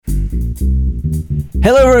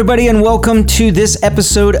Hello everybody and welcome to this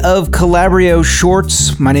episode of Calabrio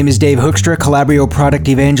Shorts. My name is Dave Hoekstra, Calabrio Product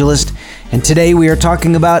Evangelist, and today we are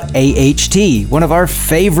talking about AHT, one of our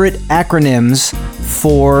favorite acronyms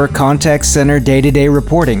for contact center day-to-day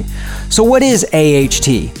reporting. So what is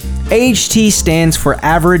AHT? AHT stands for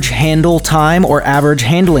Average Handle Time or Average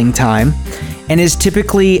Handling Time, and is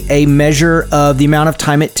typically a measure of the amount of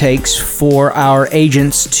time it takes for our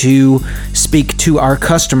agents to speak to our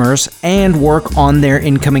customers and work on their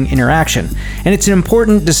incoming interaction. And it's an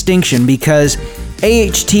important distinction because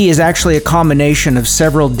AHT is actually a combination of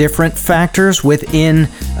several different factors within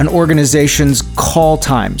an organization's call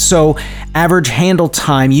time. So average handle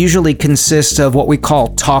time usually consists of what we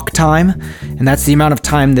call talk time, and that's the amount of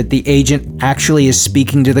time that the agent actually is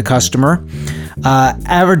speaking to the customer.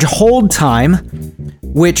 Average hold time,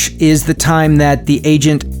 which is the time that the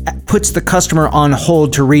agent puts the customer on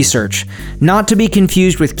hold to research. Not to be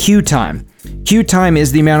confused with queue time. Queue time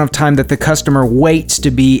is the amount of time that the customer waits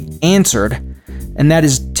to be answered, and that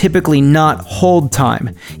is typically not hold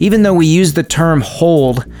time. Even though we use the term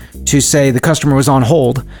hold to say the customer was on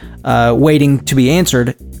hold, waiting to be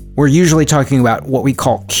answered, we're usually talking about what we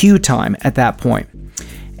call queue time at that point.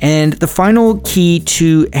 And the final key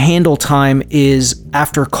to handle time is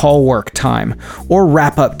after call work time or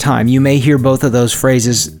wrap up time. You may hear both of those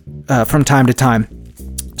phrases from time to time.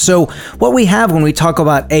 So what we have when we talk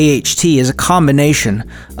about AHT is a combination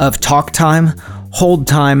of talk time, hold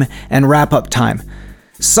time, and wrap up time.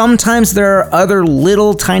 Sometimes there are other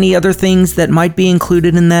little tiny other things that might be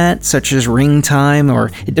included in that, such as ring time, or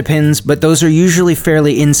it depends, but those are usually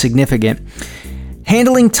fairly insignificant.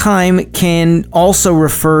 Handling time can also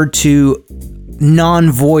refer to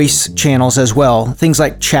non-voice channels as well, things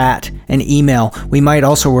like chat and email. We might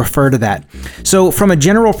also refer to that. So from a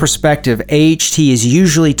general perspective, AHT is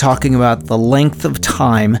usually talking about the length of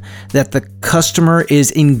time that the customer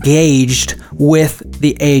is engaged with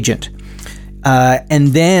the agent. And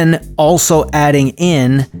then also adding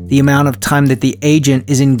in the amount of time that the agent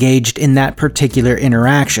is engaged in that particular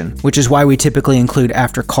interaction, which is why we typically include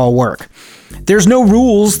after call work. There's no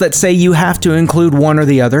rules that say you have to include one or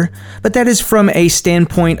the other, but that is from a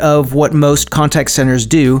standpoint of what most contact centers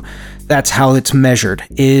do. That's how it's measured,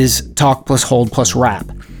 is talk plus hold plus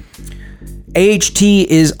wrap. AHT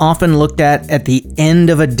is often looked at the end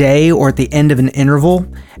of a day or at the end of an interval.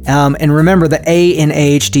 And remember, the A in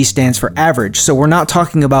AHT stands for average, so we're not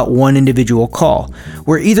talking about one individual call.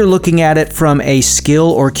 We're either looking at it from a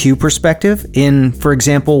skill or queue perspective. For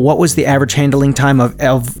example, what was the average handling time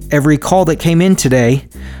of every call that came in today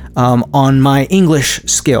on my English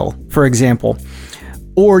skill, for example.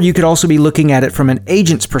 Or you could also be looking at it from an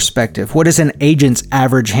agent's perspective. What is an agent's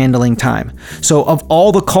average handling time? So of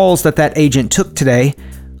all the calls that agent took today,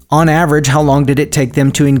 on average, how long did it take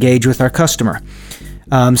them to engage with our customer?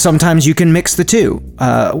 Sometimes you can mix the two.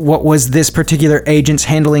 What was this particular agent's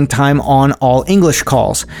handling time on all English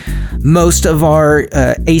calls? Most of our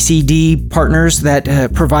ACD partners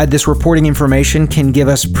that provide this reporting information can give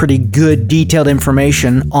us pretty good detailed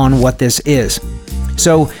information on what this is.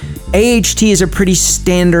 So AHT is a pretty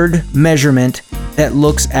standard measurement that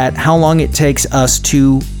looks at how long it takes us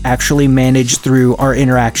to actually manage through our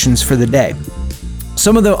interactions for the day.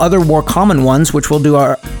 Some of the other more common ones, which we'll do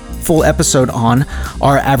our full episode on,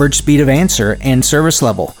 are average speed of answer and service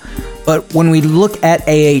level. But when we look at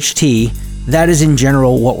AHT, that is in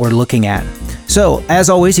general what we're looking at. So, as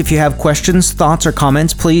always, if you have questions, thoughts, or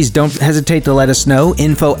comments, please don't hesitate to let us know.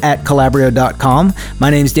 info@calabrio.com. My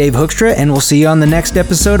name's Dave Hoekstra, and we'll see you on the next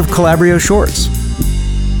episode of Calabrio Shorts.